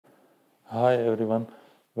Hi everyone,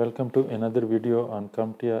 welcome to another video on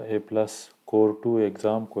CompTIA A Plus Core 2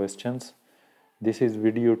 exam questions. This is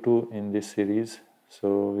video 2 in this series,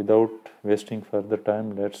 so without wasting further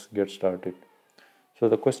time, let's get started. So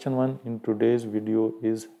the question 1 in today's video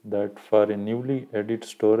is that for a newly added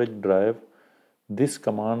storage drive, this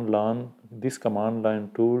command line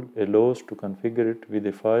tool allows to configure it with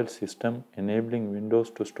a file system enabling Windows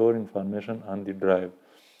to store information on the drive.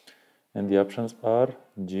 And the options are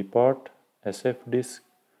gpart, sfdisk,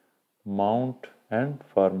 mount and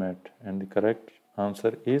format, and the correct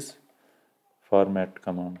answer is format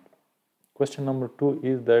command. Question number 2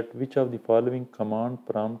 is that which of the following command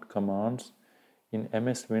prompt commands in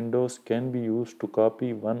MS Windows can be used to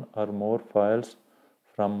copy one or more files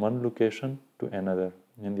from one location to another,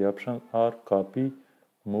 and the options are copy,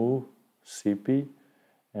 move, cp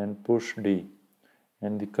and push D,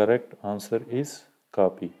 and the correct answer is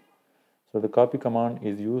copy. So the copy command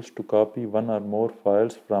is used to copy one or more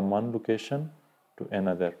files from one location to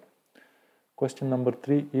another. Question number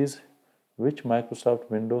 3 is which Microsoft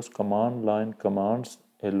Windows command line commands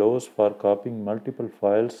allows for copying multiple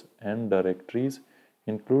files and directories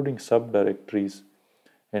including subdirectories,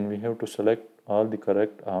 and we have to select all the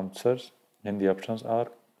correct answers, and the options are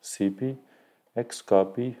cp,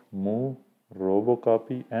 xcopy, move,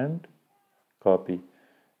 robocopy and copy,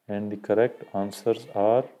 and the correct answers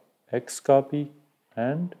are xcopy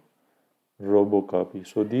and robocopy.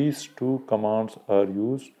 So these two commands are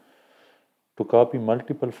used to copy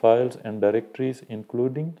multiple files and directories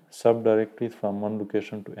including subdirectories from one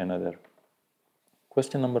location to another.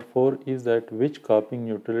 Question number 4 is that which copying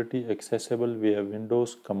utility accessible via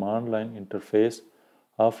Windows command line interface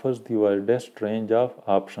offers the widest range of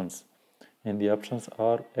options, and the options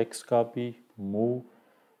are xcopy, move,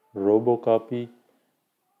 robocopy,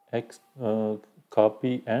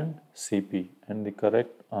 copy and cp, and the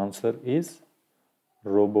correct answer is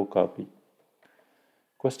robocopy.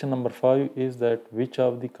 Question number 5 is that which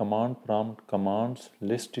of the command prompt commands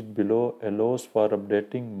listed below allows for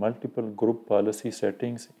updating multiple group policy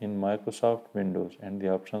settings in Microsoft Windows, and the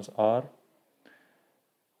options are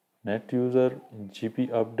netuser,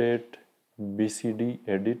 gpupdate, bcd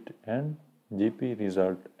edit and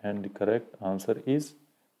gpresult, and the correct answer is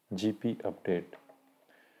gpupdate.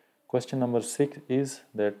 Question number 6 is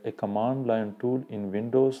that a command line tool in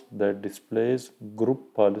Windows that displays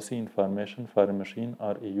group policy information for a machine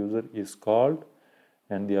or a user is called,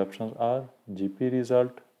 and the options are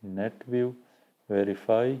gpresult, netview,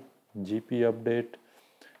 verify, gpupdate,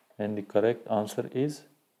 and the correct answer is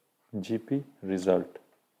gpresult.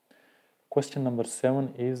 Question number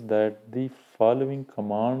 7 is that the following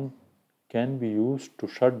command can be used to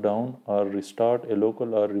shut down or restart a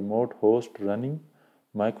local or remote host running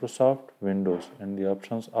Microsoft Windows, and the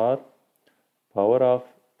options are power off,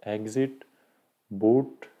 exit,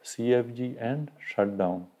 boot, cfg and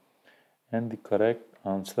shutdown, and the correct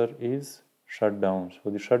answer is shutdown. So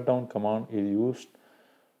the shutdown command is used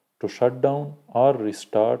to shut down or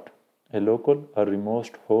restart a local or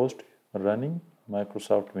remote host running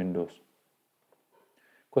Microsoft Windows.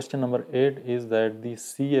 Question number 8 is that the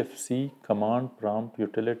cfc command prompt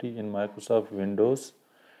utility in Microsoft Windows,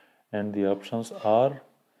 and the options are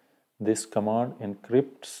this command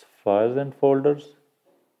encrypts files and folders.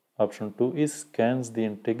 Option 2 is scans the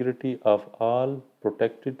integrity of all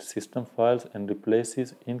protected system files and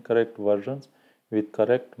replaces incorrect versions with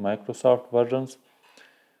correct Microsoft versions.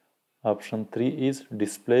 Option 3 is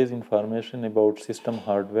displays information about system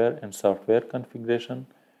hardware and software configuration,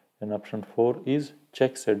 and option 4 is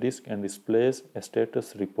checks a disk and displays a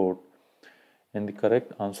status report, and the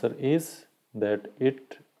correct answer is that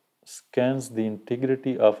it scans the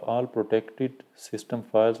integrity of all protected system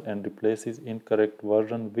files and replaces incorrect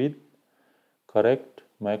version with correct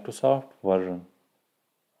Microsoft version,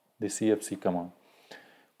 the CFC command.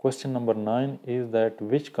 Question number 9 is that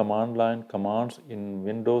which command line commands in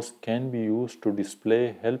Windows can be used to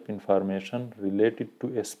display help information related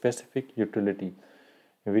to a specific utility.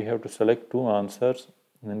 We have to select two answers,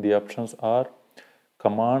 and the options are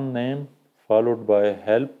command name followed by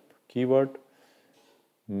help keyword,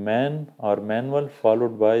 man or manual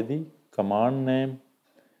followed by the command name.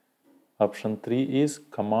 Option 3 is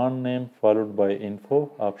command name followed by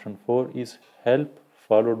info. Option 4 is help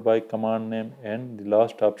followed by command name, and the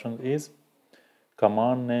last option is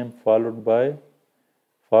command name followed by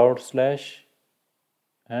 /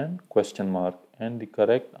 and question mark, and the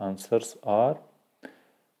correct answers are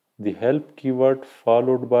the help keyword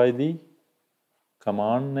followed by the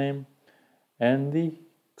command name and the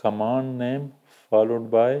command name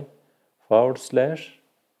followed by /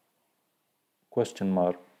 question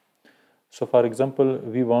mark. So for example,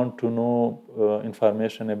 we want to know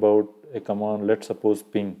information about a command, let's suppose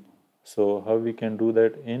ping. So how we can do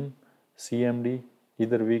that in CMD?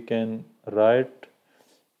 Either we can write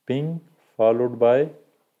ping followed by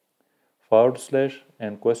 /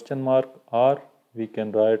 and question mark, or we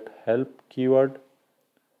can write help keyword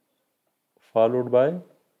followed by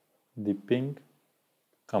the ping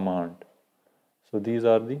command. So these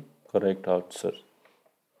are the correct answers.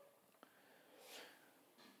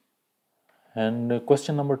 And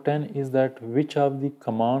question number 10 is that which of the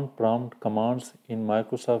command prompt commands in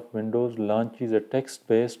Microsoft Windows launches a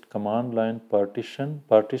text-based command line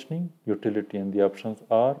partitioning utility? And the options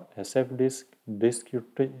are sfdisk,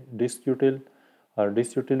 diskutil, or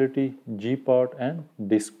disutility, gpart, and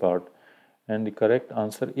diskpart. And the correct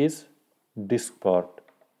answer is diskpart.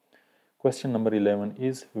 Question number 11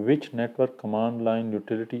 is which network command line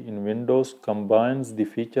utility in Windows combines the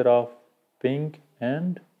feature of ping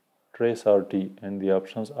and tracert? And the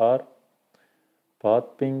options are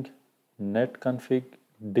pathping, netconfig,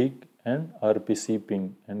 dig, and rpc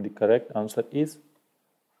ping. And the correct answer is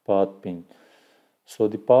pathping. So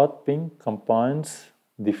the pathping combines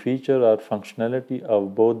the feature or functionality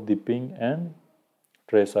of both the ping and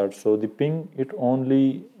tracert. So the ping, it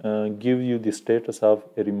only gives you the status of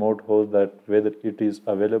a remote host, that whether it is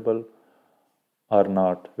available or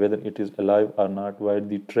not, whether it is alive or not, while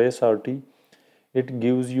the tracert, it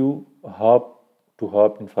gives you hop to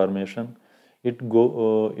hop information. It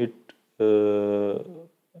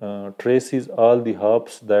traces all the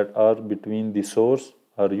hops that are between the source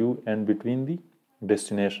or you and between the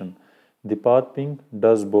destination. The path ping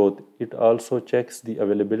does both. It also checks the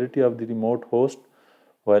availability of the remote host,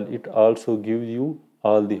 while it also gives you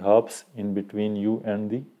all the hops in between you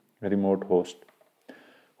and the remote host.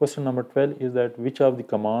 Question number 12 is that which of the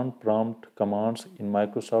command prompt commands in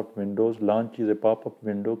Microsoft Windows launches a pop-up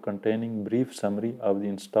window containing brief summary of the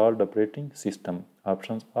installed operating system?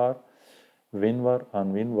 Options are winvar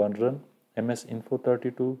on winversion,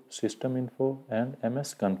 msinfo32, systeminfo, and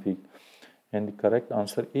msconfig. And the correct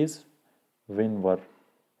answer is winvar.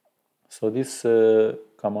 So this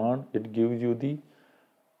command, it gives you the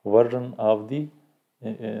version of the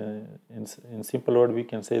in simple word, we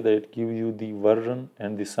can say that it gives you the version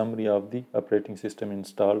and the summary of the operating system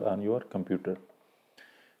installed on your computer.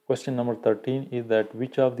 Question number 13 is that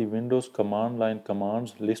which of the Windows command line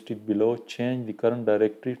commands listed below change the current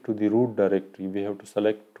directory to the root directory? We have to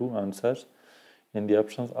select two answers, and the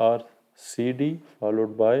options are cd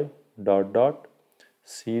followed by ...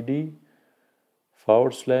 cd /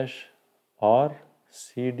 or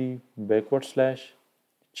cd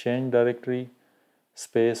 / change directory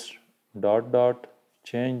space ...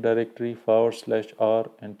 change directory / r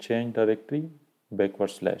and change directory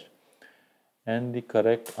 /. And the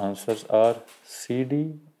correct answers are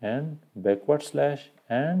cd and /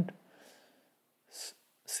 and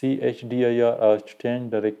chdir or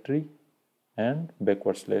change directory and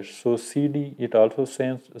 /. So cd, it also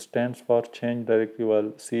stands for change directory,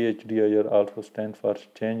 while chdir also stands for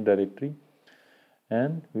change directory,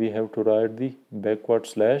 and we have to write the /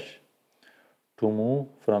 to move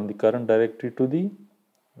from the current directory to the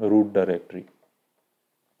root directory.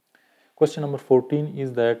 Question number 14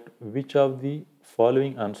 is that which of the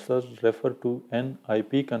following answers refer to an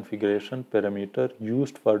IP configuration parameter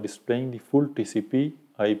used for displaying the full TCP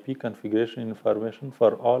IP configuration information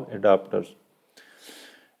for all adapters?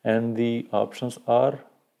 And the options are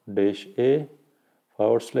 -a / (?)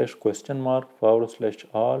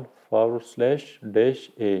 all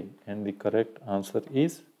 /a, and the correct answer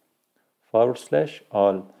is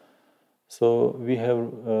 /all. So we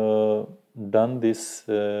have done this,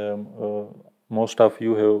 most of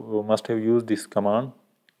you must have used this command,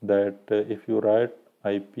 that if you write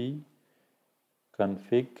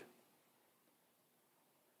ipconfig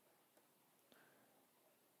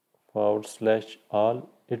 /all,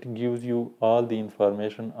 it gives you all the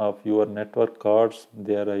information of your network cards,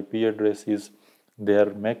 their IP addresses,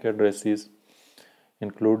 their MAC addresses,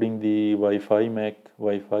 including the Wi-Fi MAC,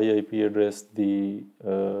 Wi-Fi IP address, the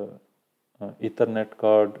Ethernet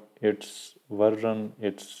card, its version,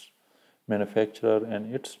 its manufacturer,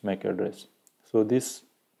 and its MAC address. So this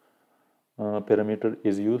parameter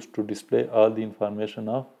is used to display all the information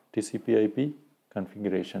of TCP IP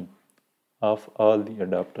configuration of all the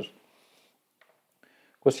adapters.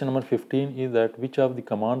 Question number 15 is that which of the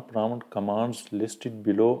command prompt commands listed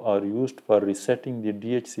below are used for resetting the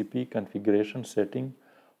DHCP configuration setting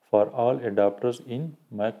for all adapters in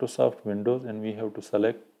Microsoft Windows? And we have to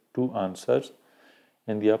select two answers,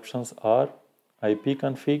 and the options are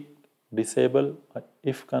ipconfig disable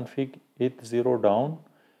ifconfig eth0 down,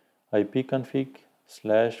 ipconfig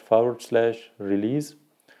 //release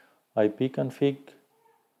ipconfig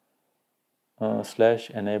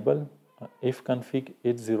 /enable if config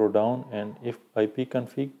is 0 down and if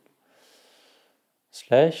ipconfig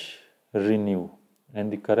 /renew,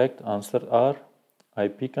 and the correct answer are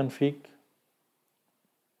ipconfig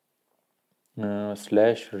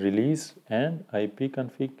 /release and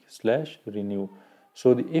ipconfig /renew.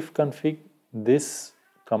 So the if config, this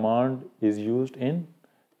command is used in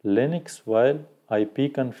Linux, while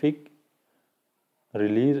ipconfig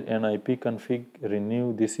release and ipconfig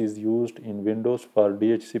renew, this is used in Windows for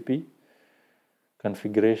DHCP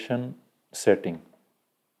configuration setting.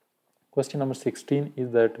 Question number 16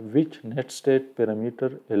 is that which netstat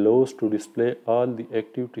parameter allows to display all the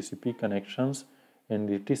active TCP connections and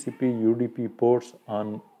the TCP UDP ports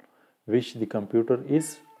on which the computer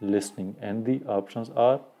is listening, and the options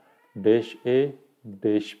are -A,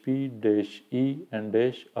 -P, -E and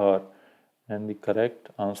 -R, and the correct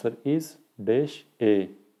answer is -A.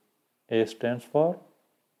 A stands for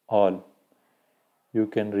all. You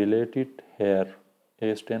can relate it here.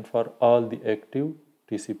 A stands for all the active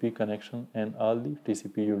TCP connection and all the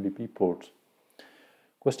TCP UDP ports.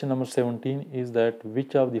 Question number 17 is that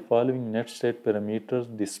which of the following netstat parameters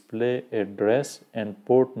display address and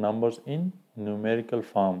port numbers in numerical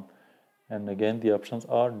form? And again the options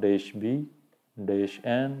are -B,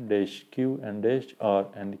 -N, -Q and -R,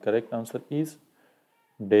 and the correct answer is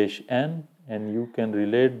 -N, and you can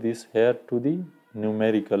relate this here to the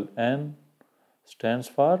numerical. N stands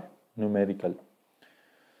for numerical.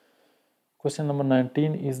 Question number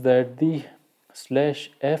 19 is that the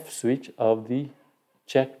 /F switch of the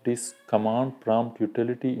chkdsk command prompt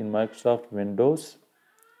utility in Microsoft Windows,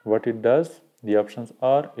 what it does? The options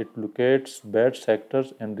are it locates bad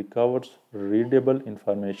sectors and recovers readable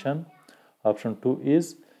information. Option 2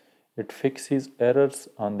 is it fixes errors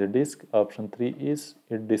on the disk. Option 3 is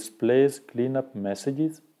it displays cleanup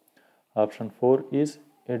messages. Option 4 is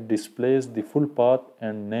it displays the full path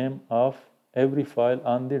and name of every file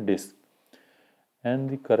on the disk. And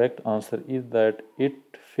the correct answer is that it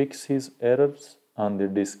fixes errors on the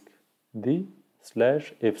disk, the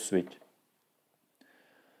 /F switch.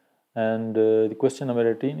 And the question number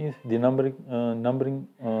 18 is the numbering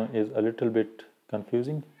is a little bit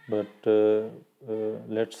confusing, but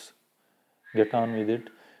let's get on with it.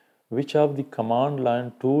 Which of the command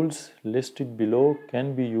line tools listed below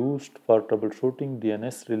can be used for troubleshooting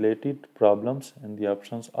DNS-related problems? And the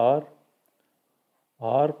options are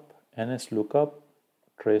ARP, NSLOOKUP,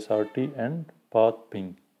 tracert and path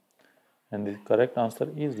ping. And the correct answer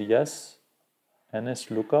is yes,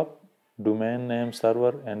 NSLOOKUP, domain name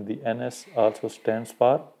server, and the NS also stands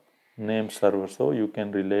for name server. So you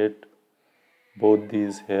can relate both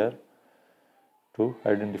these here to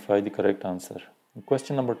identify the correct answer.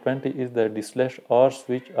 Question number 20 is that the /R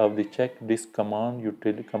switch of the chkdsk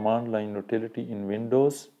command line utility in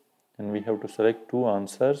Windows, and we have to select two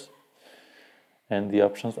answers. And the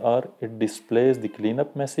options are it displays the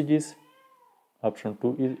cleanup messages. Option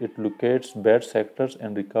 2 is it locates bad sectors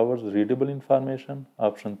and recovers readable information.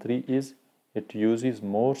 Option 3 is it uses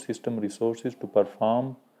more system resources to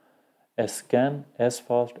perform a scan as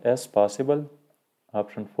fast as possible.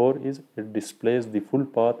 Option 4 is it displays the full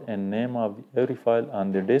path and name of every file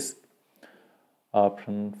on the disk.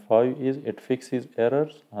 Option 5 is it fixes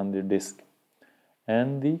errors on the disk.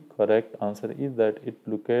 And the correct answer is that it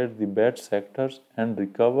locates the bad sectors and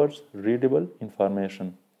recovers readable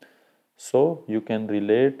information. So you can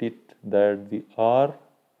relate it that the R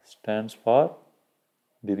stands for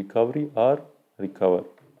the recovery or recover.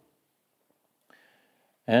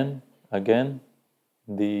 And again,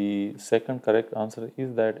 the second correct answer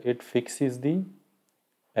is that it fixes the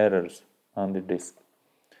errors on the disk.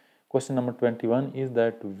 Question number 21 is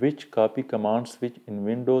that which copy command switch in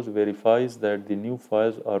Windows verifies that the new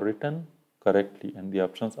files are written correctly? And the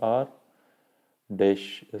options are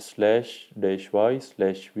 -/-y,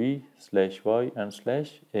 /v, /y and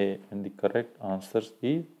 /a, and the correct answer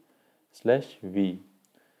is /v.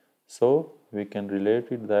 So we can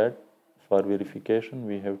relate it that for verification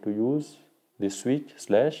we have to use the switch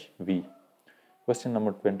 /v. Question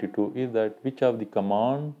number 22 is that which of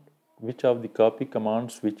the copy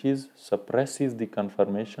command switches suppresses the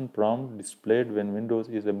confirmation prompt displayed when Windows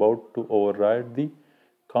is about to override the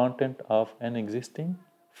content of an existing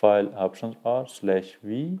file? Options are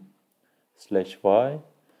 /v, /y,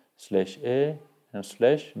 /a and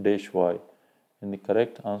 /-y, and the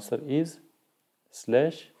correct answer is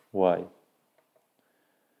 /y.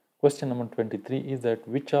 Question number 23 is that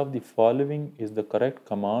which of the following is the correct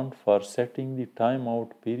command for setting the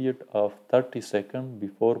timeout period of 30 seconds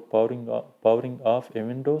before powering off a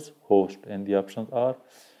Windows host? And the options are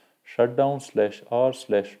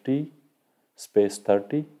shutdown/r/t space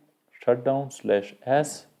 30,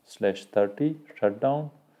 shutdown/s/30,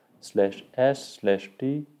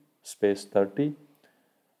 shutdown/s/t space 30,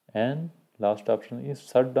 and last option is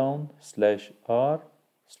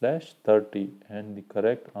shutdown/r/30, and the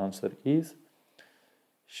correct answer is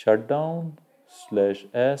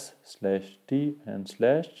shutdown/s/t and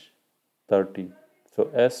 /30.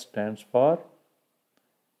 So S stands for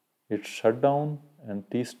it's shutdown and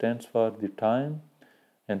T stands for the time,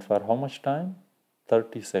 and for how much time?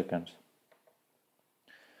 30 seconds.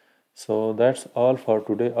 So that's all for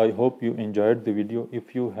today. I hope you enjoyed the video.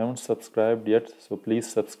 If you haven't subscribed yet, so please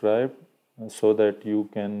subscribe so that you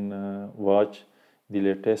can watch the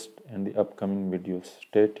latest and the upcoming videos.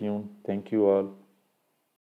 Stay tuned. Thank you all.